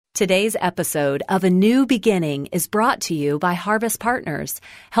Today's episode of A New Beginning is brought to you by Harvest Partners,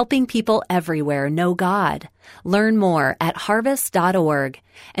 helping people everywhere know God. Learn more at harvest.org.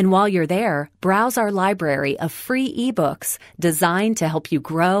 And while you're there, browse our library of free ebooks designed to help you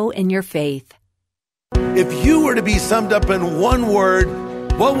grow in your faith. If you were to be summed up in one word,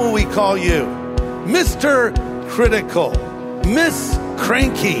 what will we call you? Mr. Critical, Miss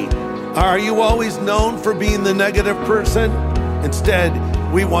Cranky. Are you always known for being the negative person? Instead,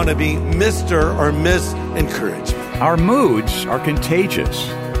 we want to be Mr. or Miss Encouragement. Our moods are contagious.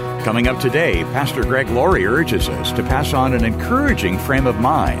 Coming up today, Pastor Greg Laurie urges us to pass on an encouraging frame of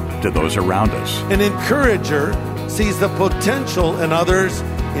mind to those around us. An encourager sees the potential in others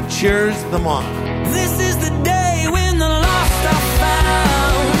and cheers them on. This is the day when the lost are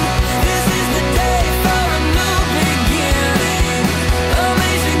found. This is the day for a new beginning.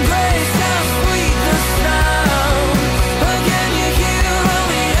 Amazing grace, how sweet the sound. Again you hear all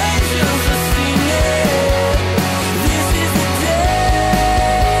the angels are singing. This is the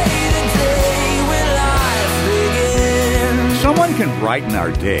day when life begins. Someone can brighten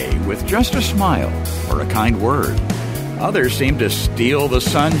our day with just a smile or a kind word. Others seem to steal the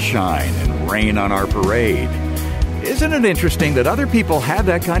sunshine and rain on our parade. Isn't it interesting that other people have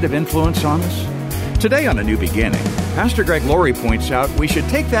that kind of influence on us? Today on A New Beginning, Pastor Greg Laurie points out we should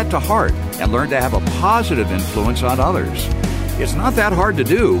take that to heart and learn to have a positive influence on others. It's not that hard to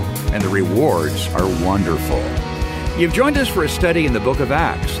do, and the rewards are wonderful. You've joined us for a study in the book of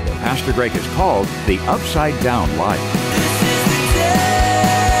Acts that Pastor Greg has called The Upside Down Life.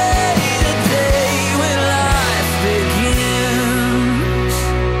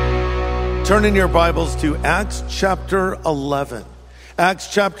 Turn in your Bibles to Acts chapter 11.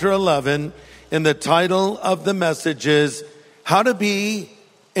 Acts chapter 11, and the title of the message is How to Be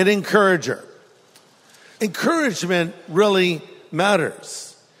an Encourager. Encouragement really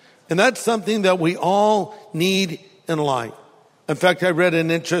matters. And that's something that we all need in life. In fact, I read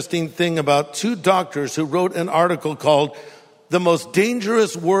an interesting thing about two doctors who wrote an article called The Most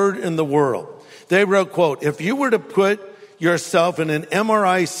Dangerous Word in the World. They wrote, quote, if you were to put yourself in an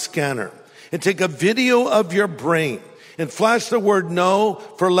MRI scanner and take a video of your brain and flash the word no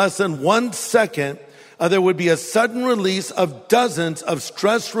for less than 1 second, there would be a sudden release of dozens of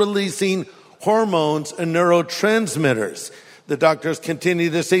stress-releasing hormones and neurotransmitters. The doctors continue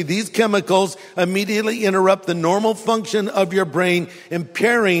to say these chemicals immediately interrupt the normal function of your brain,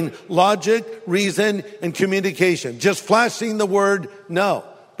 impairing logic, reason, and communication. Just flashing the word no.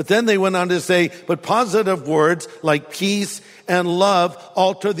 But then they went on to say, but positive words like peace and love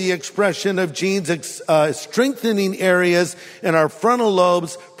alter the expression of genes, strengthening areas in our frontal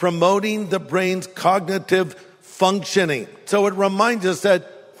lobes, promoting the brain's cognitive functioning. So it reminds us that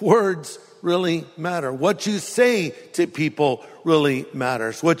words really matter. What you say to people really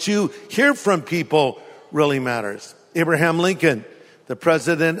matters. What you hear from people really matters. Abraham Lincoln, the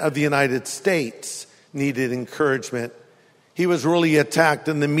President of the United States, needed encouragement. He was really attacked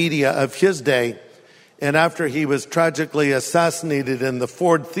in the media of his day. And after he was tragically assassinated in the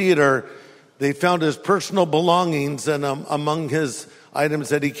Ford Theater, they found his personal belongings, and among his items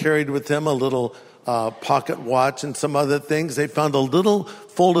that he carried with him, a little pocket watch and some other things, they found a little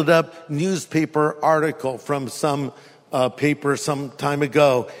folded up newspaper article from some paper some time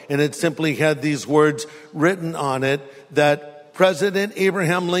ago. And it simply had these words written on it that President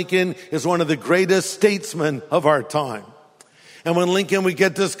Abraham Lincoln is one of the greatest statesmen of our time. And when Lincoln would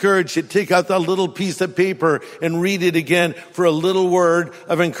get discouraged, he'd take out that little piece of paper and read it again for a little word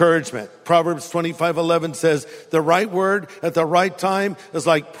of encouragement. Proverbs 25:11 says, the right word at the right time is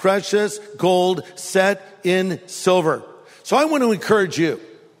like precious gold set in silver. So I want to encourage you.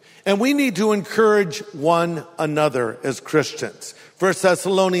 And we need to encourage one another as Christians. 1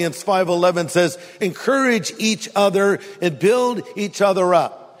 Thessalonians 5:11 says, encourage each other and build each other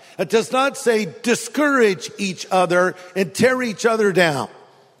up. It does not say discourage each other and tear each other down.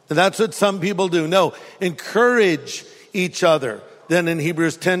 And that's what some people do. No, encourage each other. Then in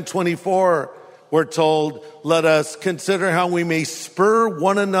Hebrews 10:24, we're told, let us consider how we may spur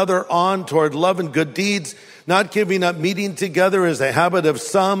one another on toward love and good deeds, not giving up meeting together as a habit of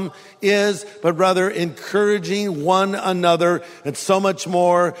some is, but rather encouraging one another, and so much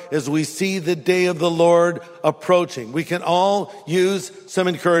more as we see the day of the Lord approaching. We can all use some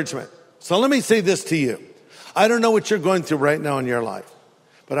encouragement. So let me say this to you. I don't know what you're going through right now in your life,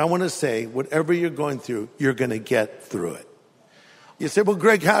 but I want to say whatever you're going through, you're going to get through it. You say, well,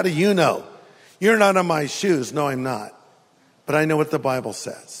 Greg, how do you know? You're not in my shoes. No, I'm not. But I know what the Bible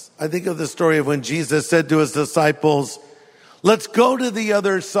says. I think of the story of when Jesus said to his disciples, let's go to the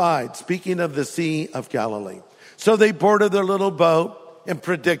other side, speaking of the Sea of Galilee. So they boarded their little boat, and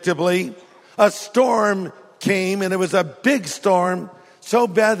predictably, a storm came, and it was a big storm, so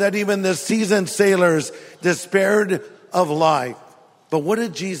bad that even the seasoned sailors despaired of life. But what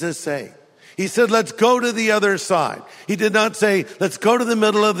did Jesus say? He said, let's go to the other side. He did not say, let's go to the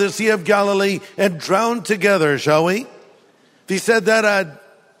middle of the Sea of Galilee and drown together, shall we? If he said that, I'd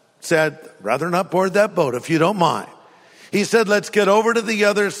said, rather not board that boat, if you don't mind. He said, let's get over to the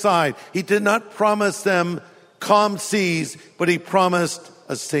other side. He did not promise them calm seas, but he promised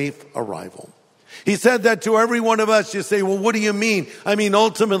a safe arrival. He said that to every one of us. You say, well, what do you mean? I mean,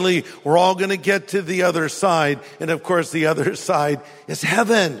 ultimately, we're all going to get to the other side. And of course, the other side is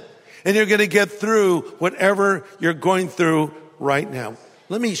heaven. And you're going to get through whatever you're going through right now.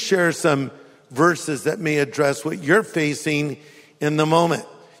 Let me share some verses that may address what you're facing in the moment.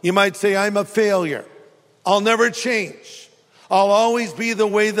 You might say, I'm a failure. I'll never change. I'll always be the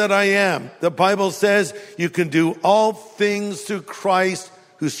way that I am. The Bible says you can do all things through Christ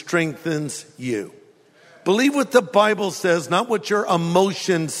who strengthens you. Believe what the Bible says, not what your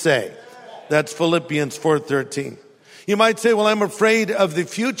emotions say. That's Philippians 4:13. You might say, well, I'm afraid of the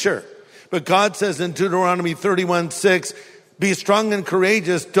future. But God says in Deuteronomy 31:6, be strong and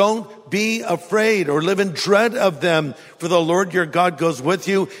courageous. Don't be afraid or live in dread of them. For the Lord your God goes with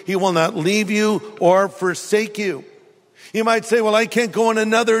you. He will not leave you or forsake you. You might say, well, I can't go on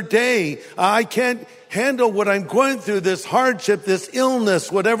another day. I can't handle what I'm going through, this hardship, this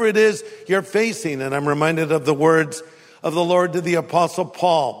illness, whatever it is you're facing. And I'm reminded of the words of the Lord to the Apostle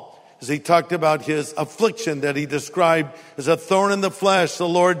Paul as he talked about his affliction that he described as a thorn in the flesh. The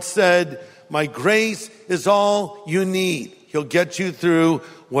Lord said, my grace is all you need. He'll get you through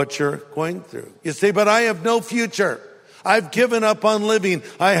what you're going through. You say, but I have no future. I've given up on living.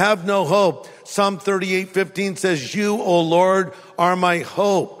 I have no hope. Psalm 38:15 says, you, O Lord, are my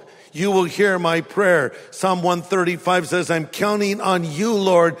hope. You will hear my prayer. Psalm 135 says, I'm counting on you,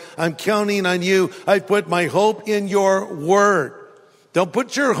 Lord. I'm counting on you. I put my hope in your word. Don't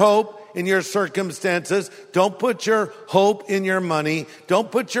put your hope in your circumstances. Don't put your hope in your money.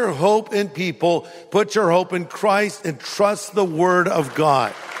 Don't put your hope in people. Put your hope in Christ and trust the word of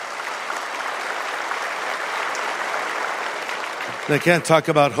God. And I can't talk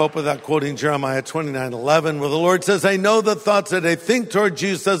about hope without quoting Jeremiah 29:11, where the Lord says, I know the thoughts that I think towards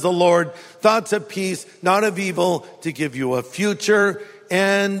you, says the Lord, thoughts of peace, not of evil, to give you a future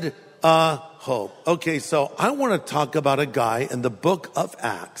and a hope. Okay, so I want to talk about a guy in the book of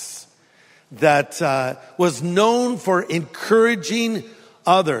Acts that was known for encouraging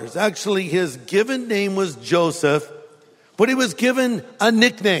others. Actually, his given name was Joseph, but he was given a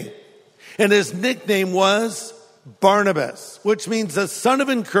nickname. And his nickname was Barnabas, which means the son of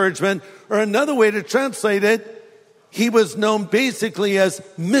encouragement, or another way to translate it, he was known basically as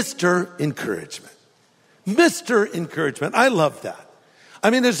Mr. Encouragement. Mr. Encouragement. I love that. I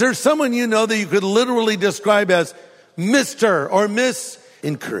mean, is there someone you know that you could literally describe as Mr. or Miss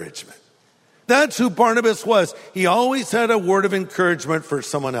Encouragement? That's who Barnabas was. He always had a word of encouragement for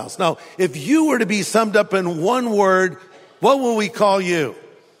someone else. Now, if you were to be summed up in one word, what will we call you?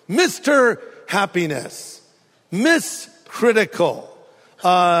 Mr. Happiness. Miss Critical,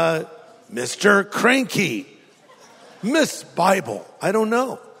 Mr. Cranky, Miss Bible. I don't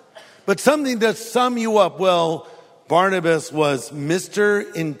know. But something to sum you up. Well, Barnabas was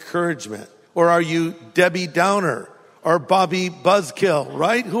Mr. Encouragement. Or are you Debbie Downer or Bobby Buzzkill,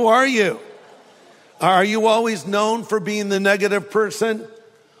 right? Who are you? Are you always known for being the negative person?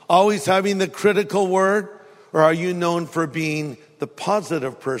 Always having the critical word? Or are you known for being the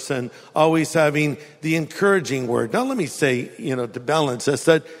positive person, always having the encouraging word? Now, let me say, to balance this,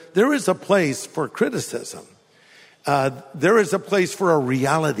 that there is a place for criticism. There is a place for a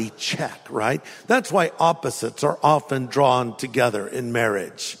reality check, right? That's why opposites are often drawn together in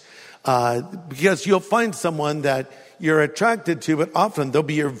marriage. Because you'll find someone that you're attracted to, but often they'll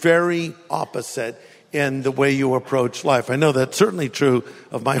be your very opposite in the way you approach life. I know that's certainly true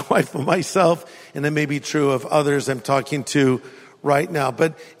of my wife and myself, and it may be true of others I'm talking to right now.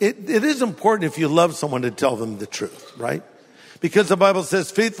 But it is important if you love someone to tell them the truth, right? Because the Bible says,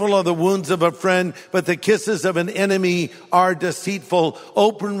 faithful are the wounds of a friend, but the kisses of an enemy are deceitful.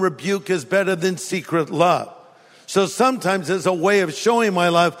 Open rebuke is better than secret love. So sometimes as a way of showing my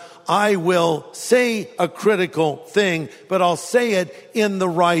love, I will say a critical thing, but I'll say it in the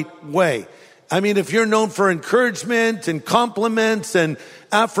right way. I mean, if you're known for encouragement and compliments and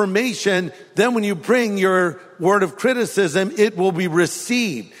affirmation, then when you bring your word of criticism, it will be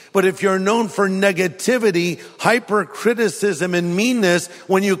received. But if you're known for negativity, hypercriticism, and meanness,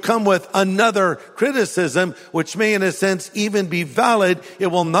 when you come with another criticism, which may in a sense even be valid, it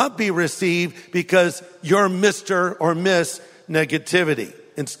will not be received because you're Mr. or Miss negativity.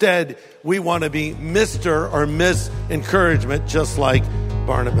 Instead, we want to be Mr. or Miss Encouragement, just like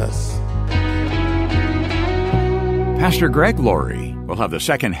Barnabas. Pastor Greg Laurie will have the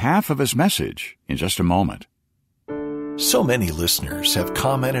second half of his message in just a moment. So many listeners have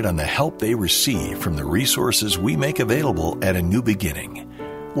commented on the help they receive from the resources we make available at A New Beginning.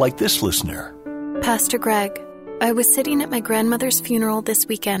 Like this listener. Pastor Greg, I was sitting at my grandmother's funeral this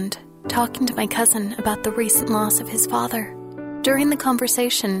weekend, talking to my cousin about the recent loss of his father. During the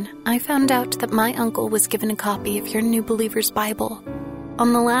conversation, I found out that my uncle was given a copy of your New Believer's Bible.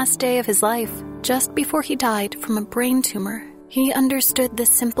 On the last day of his life, just before he died from a brain tumor, he understood the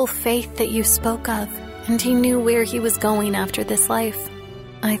simple faith that you spoke of, and he knew where he was going after this life.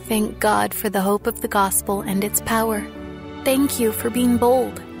 I thank God for the hope of the gospel and its power. Thank you for being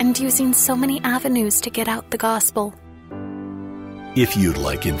bold and using so many avenues to get out the gospel. If you'd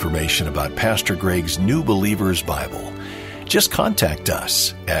like information about Pastor Greg's New Believer's Bible, just contact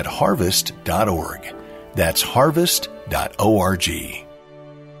us at harvest.org. That's harvest.org.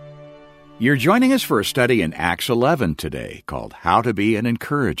 You're joining us for a study in Acts 11 today called How to Be an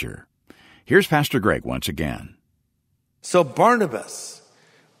Encourager. Here's Pastor Greg once again. So Barnabas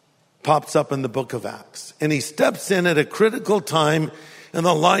pops up in the book of Acts, and he steps in at a critical time in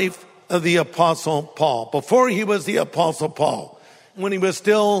the life of the Apostle Paul. Before he was the Apostle Paul, when he was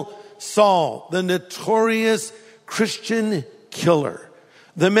still Saul, the notorious Christian killer,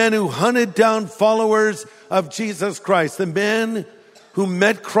 the man who hunted down followers of Jesus Christ, the man who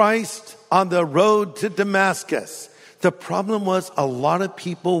met Christ on the road to Damascus. The problem was a lot of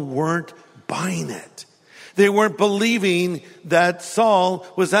people weren't buying it. They weren't believing that Saul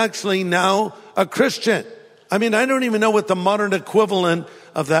was actually now a Christian. I mean, I don't even know what the modern equivalent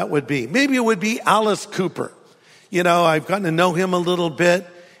of that would be. Maybe it would be Alice Cooper. You know, I've gotten to know him a little bit,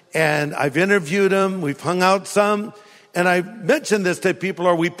 and I've interviewed him. We've hung out some. And I mentioned this to people,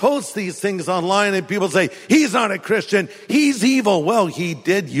 or we post these things online, and people say, he's not a Christian, he's evil. Well, he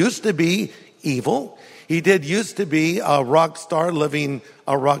did used to be evil. He did used to be a rock star, living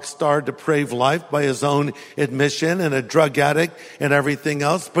a rock star depraved life by his own admission, and a drug addict and everything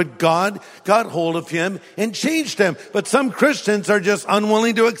else. But God got hold of him and changed him. But some Christians are just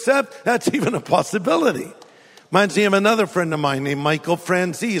unwilling to accept that's even a possibility. Reminds me of another friend of mine named Michael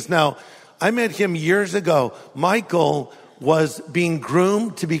Franzese. Now, I met him years ago. Michael was being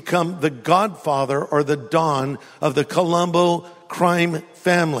groomed to become the godfather or the Don of the Colombo crime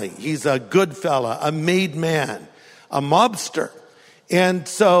family. He's a good fella, a made man, a mobster. And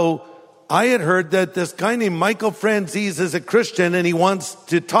so I had heard that this guy named Michael Franzese is a Christian and he wants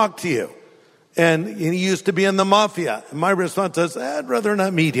to talk to you. And he used to be in the mafia. And my response was, I'd rather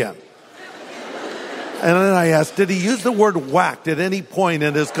not meet him. And then I asked, did he use the word whacked at any point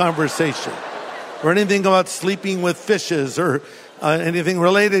in his conversation? Or anything about sleeping with fishes or anything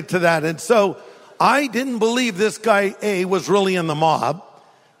related to that? And so I didn't believe this guy, A, was really in the mob.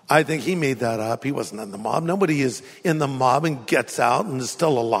 I think he made that up. He wasn't in the mob. Nobody is in the mob and gets out and is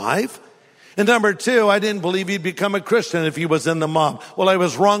still alive. And number two, I didn't believe he'd become a Christian if he was in the mob. Well, I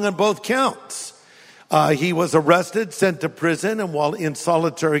was wrong on both counts. He was arrested, sent to prison, and while in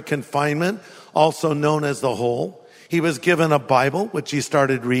solitary confinement, also known as the Hole, he was given a Bible, which he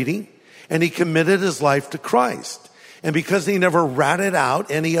started reading, and he committed his life to Christ. And because he never ratted out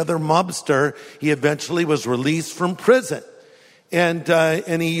any other mobster, he eventually was released from prison. And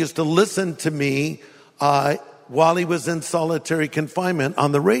he used to listen to me while he was in solitary confinement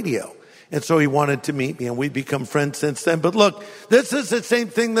on the radio. And so he wanted to meet me, and we've become friends since then. But look, this is the same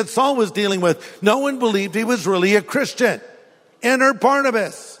thing that Saul was dealing with. No one believed he was really a Christian. Enter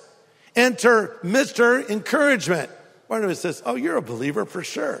Barnabas. Enter Mr. Encouragement. Barnabas says, oh, you're a believer for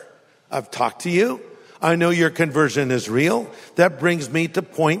sure. I've talked to you. I know your conversion is real. That brings me to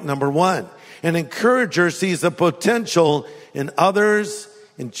point number one. An encourager sees the potential in others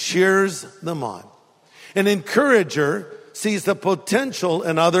and cheers them on. An encourager sees the potential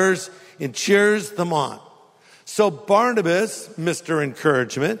in others and cheers them on. So Barnabas, Mr.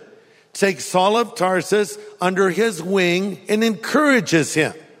 Encouragement, takes Saul of Tarsus under his wing and encourages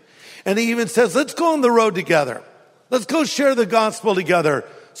him. And he even says, let's go on the road together. Let's go share the gospel together.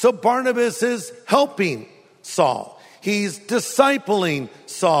 So Barnabas is helping Saul. He's discipling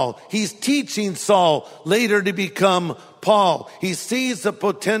Saul. He's teaching Saul later to become Paul. He sees the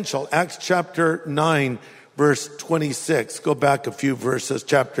potential. Acts chapter 9, verse 26. Go back a few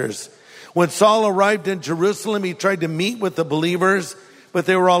chapters. When Saul arrived in Jerusalem, he tried to meet with the believers, but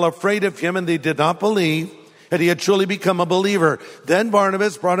they were all afraid of him and they did not believe that he had truly become a believer. Then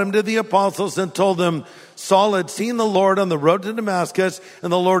Barnabas brought him to the apostles and told them, Saul had seen the Lord on the road to Damascus,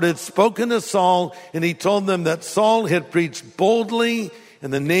 and the Lord had spoken to Saul, and he told them that Saul had preached boldly in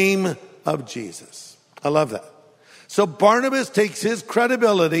the name of Jesus. I love that. So Barnabas takes his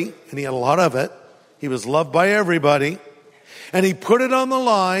credibility, and he had a lot of it. He was loved by everybody. And he put it on the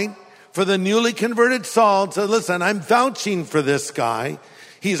line for the newly converted Saul and said, listen, I'm vouching for this guy.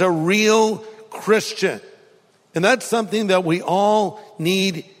 He's a real Christian. And that's something that we all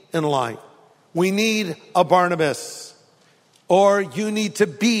need in life. We need a Barnabas, or you need to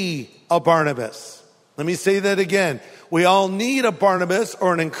be a Barnabas. Let me say that again. We all need a Barnabas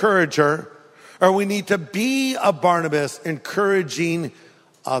or an encourager, or we need to be a Barnabas encouraging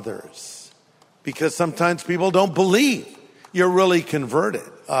others. Because sometimes people don't believe you're really converted.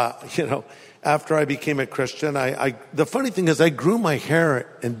 After I became a Christian, the funny thing is I grew my hair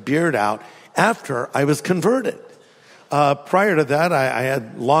and beard out after I was converted. Prior to that, I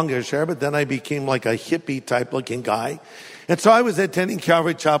had longish hair, but then I became like a hippie type looking guy. And so I was attending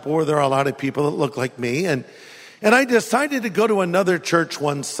Calvary Chapel where there are a lot of people that look like me. And I decided to go to another church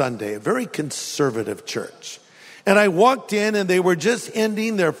one Sunday, a very conservative church. And I walked in and they were just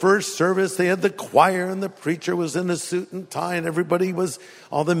ending their first service. They had the choir and the preacher was in a suit and tie and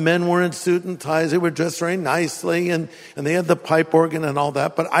all the men were in suit and ties. They were dressed very nicely and they had the pipe organ and all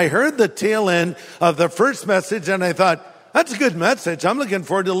that. But I heard the tail end of the first message and I thought, that's a good message. I'm looking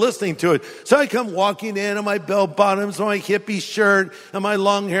forward to listening to it. So I come walking in my bell bottoms, my hippie shirt, and my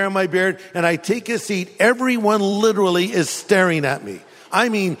long hair and my beard, and I take a seat. Everyone literally is staring at me. I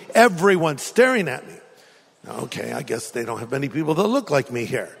mean, everyone's staring at me. Okay, I guess they don't have many people that look like me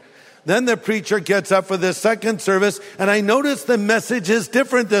here. Then the preacher gets up for the second service, and I notice the message is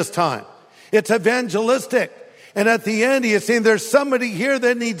different this time. It's evangelistic. And at the end, he is saying there's somebody here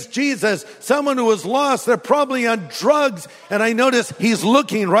that needs Jesus, someone who is lost. They're probably on drugs. And I notice he's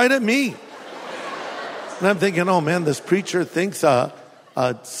looking right at me. And I'm thinking, oh man, this preacher thinks a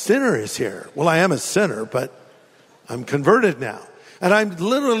sinner is here. Well, I am a sinner, but I'm converted now. And I'm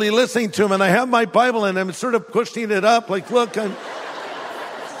literally listening to him, and I have my Bible, and I'm sort of pushing it up, like, look,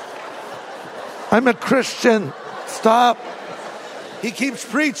 I'm a Christian. Stop. He keeps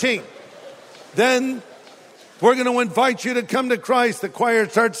preaching. Then we're going to invite you to come to Christ. The choir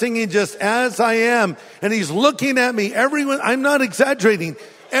starts singing Just As I Am. And he's looking at me. I'm not exaggerating.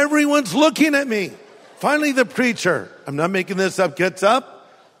 Everyone's looking at me. Finally, the preacher, I'm not making this up, gets up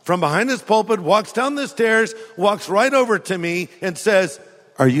from behind his pulpit, walks down the stairs, walks right over to me and says,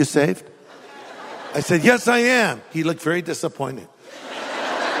 are you saved? I said, yes, I am. He looked very disappointed.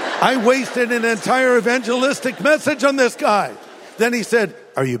 I wasted an entire evangelistic message on this guy. Then he said,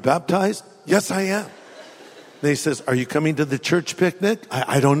 are you baptized? Yes, I am. Then he says, are you coming to the church picnic?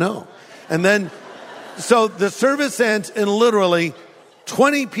 I don't know. And then, so the service ends and literally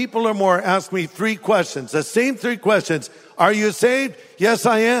 20 people or more ask me 3 questions, the same 3 questions. Are you saved? Yes,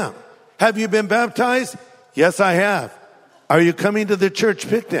 I am. Have you been baptized? Yes, I have. Are you coming to the church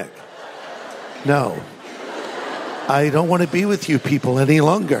picnic? No. I don't want to be with you people any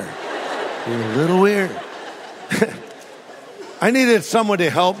longer. You're a little weird. I needed someone to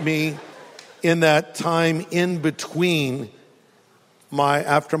help me in that time in between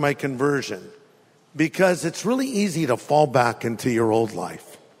after my conversion, because it's really easy to fall back into your old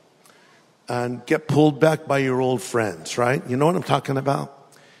life and get pulled back by your old friends, right? You know what I'm talking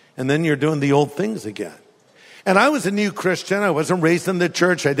about? And then you're doing the old things again. And I was a new Christian. I wasn't raised in the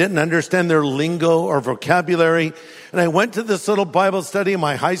church. I didn't understand their lingo or vocabulary. And I went to this little Bible study on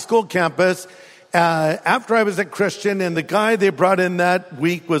my high school campus after I was a Christian, and the guy they brought in that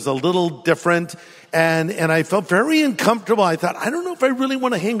week was a little different. And I felt very uncomfortable. I thought, I don't know if I really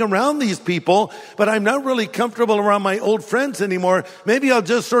want to hang around these people, but I'm not really comfortable around my old friends anymore. Maybe I'll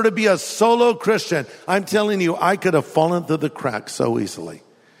just sort of be a solo Christian. I'm telling you, I could have fallen through the cracks so easily.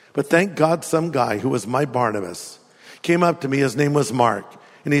 But thank God some guy who was my Barnabas came up to me. His name was Mark.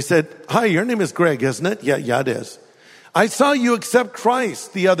 And he said, hi, your name is Greg, isn't it? Yeah, it is. I saw you accept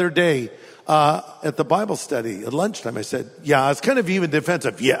Christ the other day at the Bible study at lunchtime. I said, yeah, it's kind of even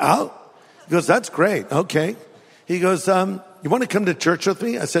defensive. Yeah. He goes, that's great. Okay. He goes, you want to come to church with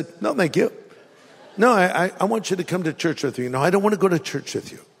me? I said, no, thank you. No, I want you to come to church with me. No, I don't want to go to church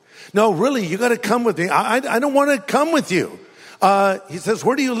with you. No, really, you got to come with me. I don't want to come with you. He says,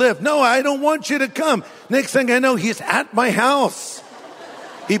 where do you live? No, I don't want you to come. Next thing I know, he's at my house.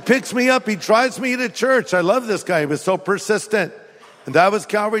 He picks me up. He drives me to church. I love this guy. He was so persistent. And that was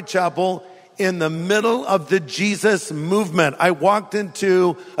Calvary Chapel in the middle of the Jesus movement. I walked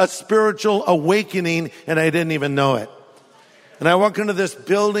into a spiritual awakening and I didn't even know it. And I walk into this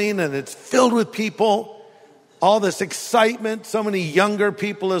building and it's filled with people, all this excitement, so many younger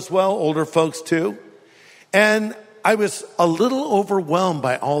people as well, older folks too. And I was a little overwhelmed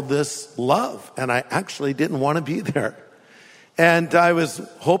by all this love, and I actually didn't want to be there. And I was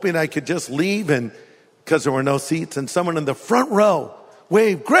hoping I could just leave, and because there were no seats, and someone in the front row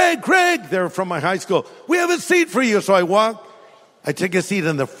waved, Greg, they were from my high school. We have a seat for you. So I take a seat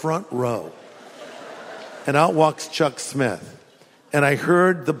in the front row, and out walks Chuck Smith. And I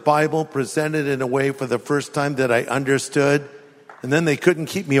heard the Bible presented in a way for the first time that I understood. And then they couldn't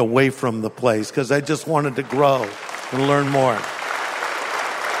keep me away from the place because I just wanted to grow and learn more.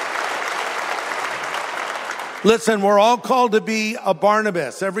 Listen, we're all called to be a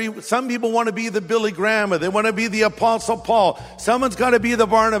Barnabas. Some people want to be the Billy Graham, or they want to be the Apostle Paul. Someone's got to be the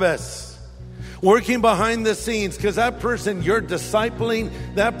Barnabas, working behind the scenes, because that person you're discipling,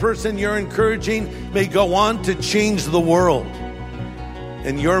 that person you're encouraging may go on to change the world.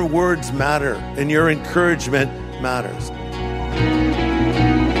 And your words matter, and your encouragement matters.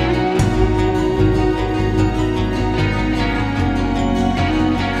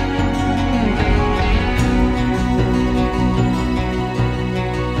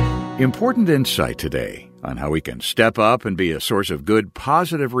 Important insight today on how we can step up and be a source of good,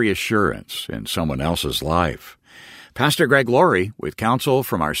 positive reassurance in someone else's life. Pastor Greg Laurie with counsel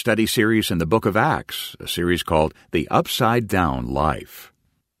from our study series in the book of Acts, a series called The Upside Down Life.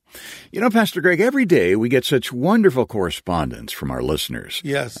 You know, Pastor Greg, every day we get such wonderful correspondence from our listeners.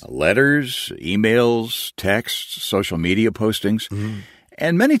 Yes. Letters, emails, texts, social media postings. Mm-hmm.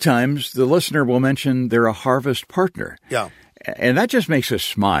 And many times the listener will mention they're a Harvest partner. Yeah. And that just makes us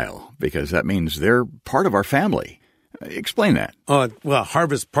smile because that means they're part of our family. Explain that. Well,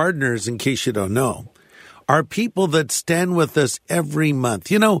 Harvest partners, in case you don't know, are people that stand with us every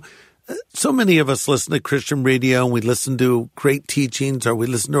month. You know, so many of us listen to Christian radio and we listen to great teachings, or we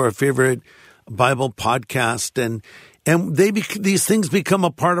listen to our favorite Bible podcast, and these things become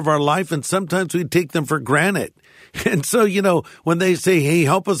a part of our life, and sometimes we take them for granted. And so, you know, when they say, hey,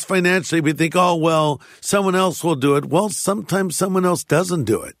 help us financially, we think, oh, well, someone else will do it. Well, sometimes someone else doesn't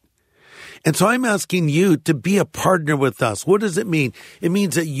do it. And so I'm asking you to be a partner with us. What does it mean? It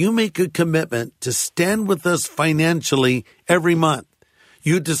means that you make a commitment to stand with us financially every month.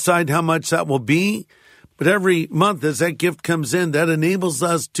 You decide how much that will be, but every month as that gift comes in, that enables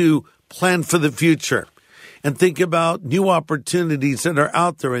us to plan for the future and think about new opportunities that are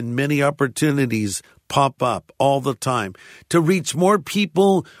out there, and many opportunities pop up all the time to reach more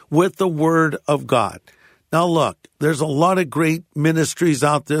people with the Word of God. Now, look, there's a lot of great ministries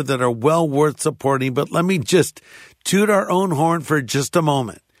out there that are well worth supporting, but let me just toot our own horn for just a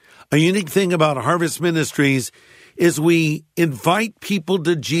moment. A unique thing about Harvest Ministries is we invite people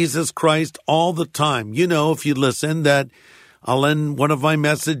to Jesus Christ all the time. You know, if you listen, that I'll end one of my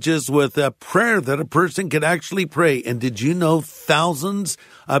messages with a prayer that a person could actually pray. And did you know thousands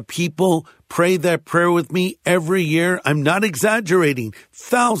of people pray that prayer with me every year? I'm not exaggerating.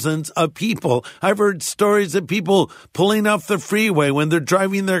 Thousands of people. I've heard stories of people pulling off the freeway when they're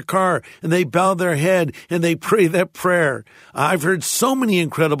driving their car and they bow their head and they pray that prayer. I've heard so many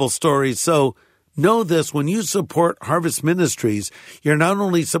incredible stories. So know this, when you support Harvest Ministries, you're not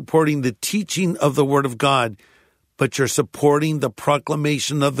only supporting the teaching of the Word of God, but you're supporting the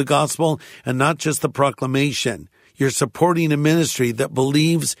proclamation of the gospel, and not just the proclamation. You're supporting a ministry that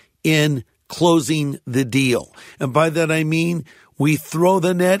believes in closing the deal. And by that I mean we throw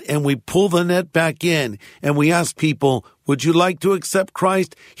the net and we pull the net back in, and we ask people, would you like to accept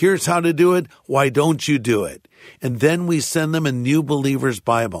Christ? Here's how to do it. Why don't you do it? And then we send them a New Believer's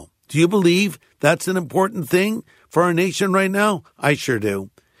Bible. Do you believe that's an important thing for our nation right now? I sure do.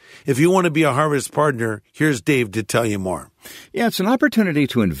 If you want to be a Harvest partner, here's Dave to tell you more. Yeah, it's an opportunity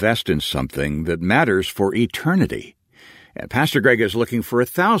to invest in something that matters for eternity. And Pastor Greg is looking for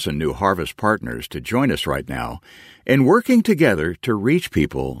 1,000 new Harvest partners to join us right now in working together to reach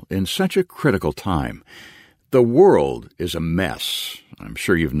people in such a critical time. The world is a mess, I'm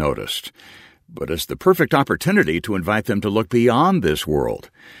sure you've noticed, but it's the perfect opportunity to invite them to look beyond this world.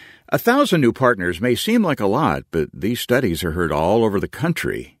 1,000 new partners may seem like a lot, but these studies are heard all over the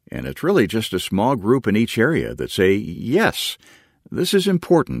country, and it's really just a small group in each area that say, yes, this is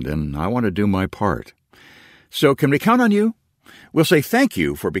important, and I want to do my part. So can we count on you? We'll say thank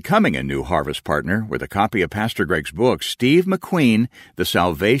you for becoming a new Harvest partner with a copy of Pastor Greg's book, Steve McQueen, The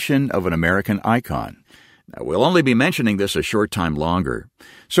Salvation of an American Icon. Now, we'll only be mentioning this a short time longer,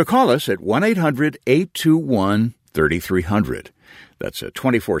 so call us at 1-800-821-3300. That's a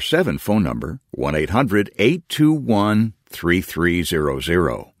 24/7 phone number,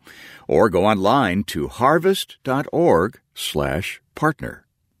 1-800-821-3300. Or go online to harvest.org/partner.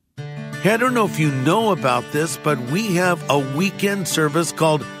 Hey, I don't know if you know about this, but we have a weekend service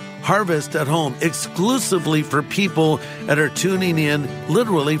called Harvest at Home, exclusively for people that are tuning in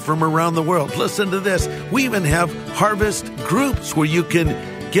literally from around the world. Listen to this. We even have Harvest groups where you can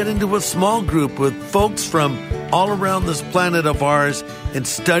get into a small group with folks from all around this planet of ours and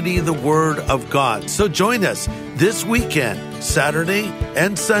study the Word of God. So join us this weekend, Saturday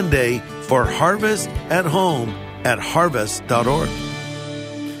and Sunday, for Harvest at Home at harvest.org.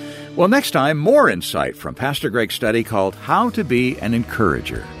 Well, next time, more insight from Pastor Greg's study called How to Be an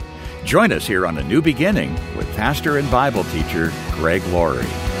Encourager. Join us here on A New Beginning with pastor and Bible teacher Greg Laurie.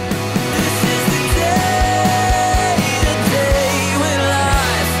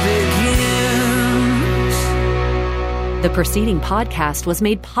 The preceding podcast was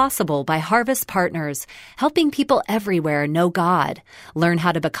made possible by Harvest Partners, helping people everywhere know God. Learn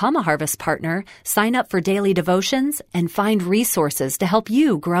how to become a Harvest Partner, sign up for daily devotions, and find resources to help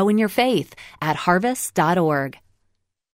you grow in your faith at harvest.org.